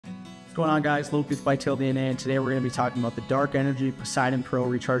What's going on, guys? Lucas by DNA, and today we're going to be talking about the Dark Energy Poseidon Pro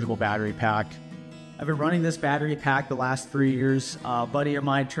rechargeable battery pack. I've been running this battery pack the last 3 years. A buddy of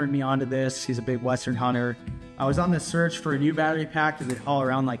mine turned me on to this. He's a big Western hunter. I was on the search for a new battery pack because they all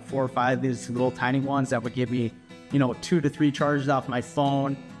around like 4 or 5 of these little tiny ones that would give me, 2 to 3 charges off my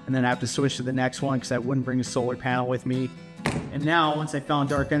phone, and then I have to switch to the next one because I wouldn't bring a solar panel with me. And now, once I found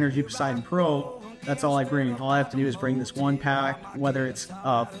Dark Energy Poseidon Pro, that's all I bring. All I have to do is bring this one pack, whether it's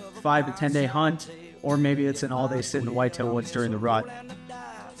a 5 to 10 day hunt, or maybe it's an all-day sit in the whitetail woods during the rut.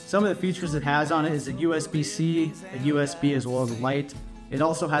 Some of the features it has on it is a USB-C, a USB, as well as a light. It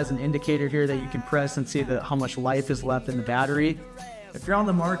also has an indicator here that you can press and see how much life is left in the battery. If you're on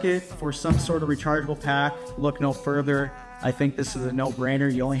the market for some sort of rechargeable pack, look no further. I think this is a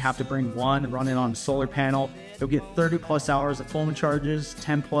no-brainer. You only have to bring one and run it on a solar panel. You'll get 30 plus hours of phone charges,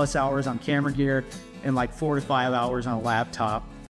 10 plus hours on camera gear, and like 4 to 5 hours on a laptop.